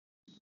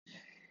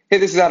Hey,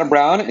 this is Adam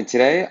Brown, and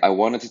today I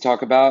wanted to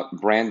talk about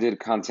branded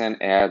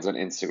content ads on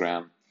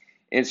Instagram.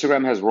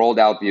 Instagram has rolled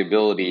out the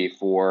ability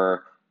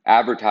for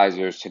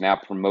advertisers to now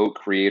promote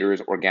creators'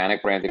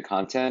 organic branded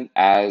content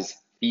as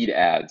feed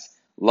ads.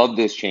 Love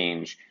this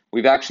change.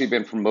 We've actually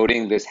been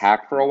promoting this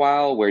hack for a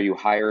while where you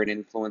hire an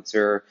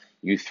influencer,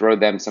 you throw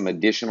them some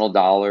additional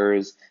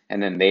dollars,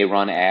 and then they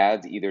run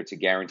ads either to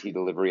guarantee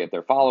delivery at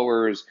their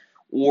followers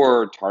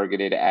or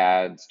targeted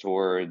ads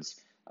towards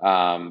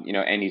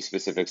any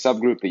specific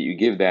subgroup that you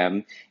give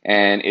them,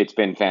 and it's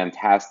been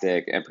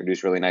fantastic and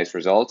produced really nice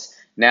results.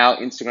 Now,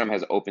 Instagram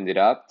has opened it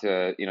up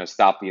to,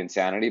 stop the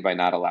insanity by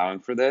not allowing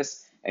for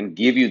this and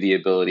give you the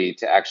ability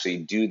to actually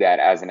do that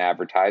as an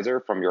advertiser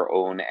from your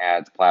own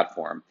ads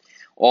platform.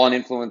 All an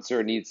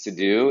influencer needs to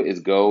do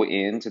is go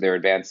into their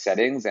advanced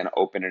settings and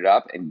open it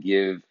up and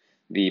give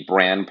the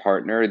brand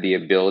partner the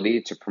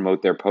ability to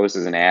promote their post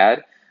as an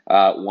ad.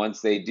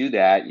 Once they do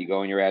that, you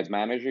go in your ads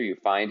manager, you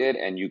find it,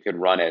 and you could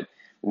run it.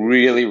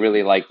 Really,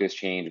 really like this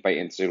change by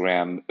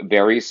Instagram.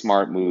 Very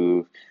smart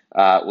move.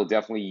 Will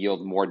definitely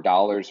yield more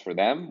dollars for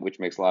them, which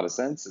makes a lot of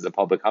sense as a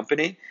public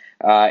company,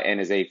 and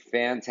is a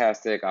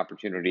fantastic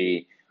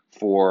opportunity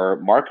for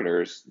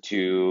marketers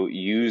to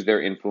use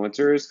their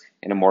influencers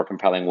in a more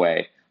compelling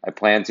way. I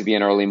plan to be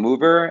an early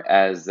mover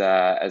as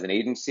an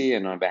agency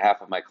and on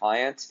behalf of my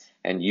clients,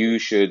 and you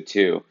should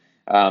too.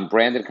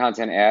 Branded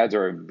content ads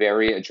are a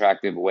very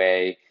attractive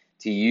way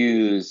to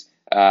use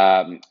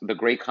the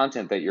great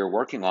content that you're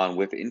working on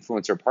with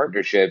influencer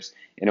partnerships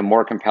in a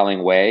more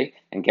compelling way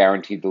and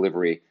guaranteed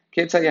delivery.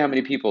 Can't tell you how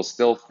many people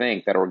still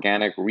think that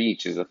organic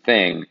reach is a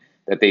thing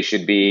that they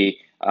should be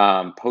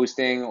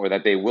posting or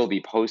that they will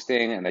be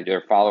posting and that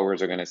their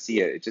followers are going to see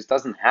it. It just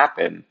doesn't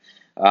happen.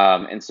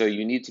 And so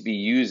you need to be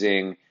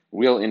using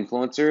real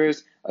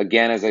influencers.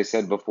 Again, as I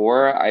said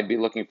before, I'd be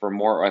looking for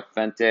more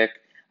authentic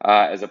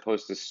as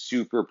opposed to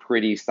super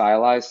pretty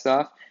stylized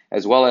stuff,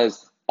 as well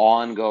as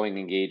ongoing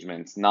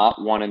engagements,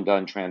 not one and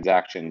done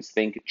transactions.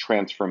 Think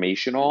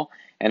transformational.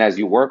 And as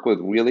you work with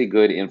really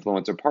good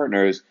influencer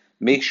partners,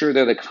 make sure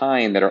they're the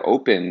kind that are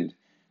open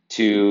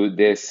to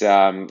this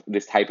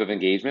type of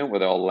engagement where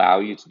they'll allow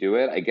you to do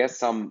it. I guess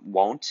some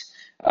won't,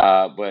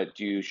 but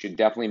you should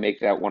definitely make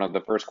that one of the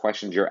first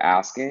questions you're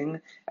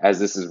asking as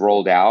this is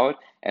rolled out,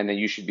 and then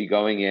you should be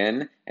going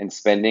in and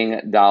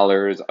spending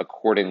dollars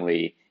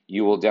accordingly.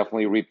 You will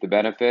definitely reap the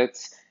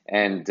benefits,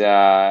 and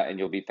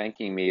you'll be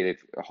thanking me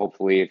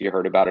hopefully if you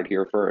heard about it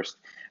here first.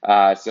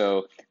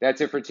 So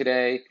that's it for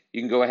today.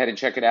 You can go ahead and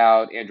check it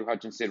out. Andrew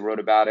Hutchinson wrote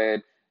about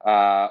it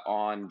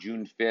on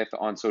June 5th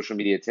on social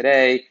media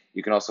today.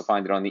 You can also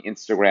find it on the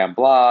Instagram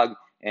blog,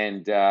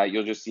 and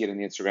you'll just see it in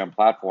the Instagram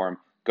platform.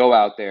 Go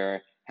out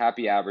there,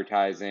 happy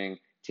advertising,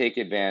 take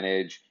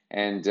advantage,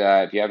 and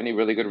if you have any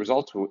really good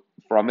results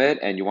from it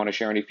and you want to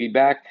share any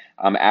feedback,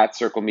 I'm at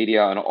Circle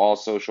Media on all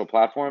social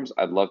platforms.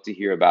 I'd love to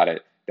hear about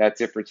it.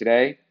 That's it for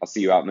today. I'll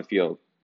see you out in the field.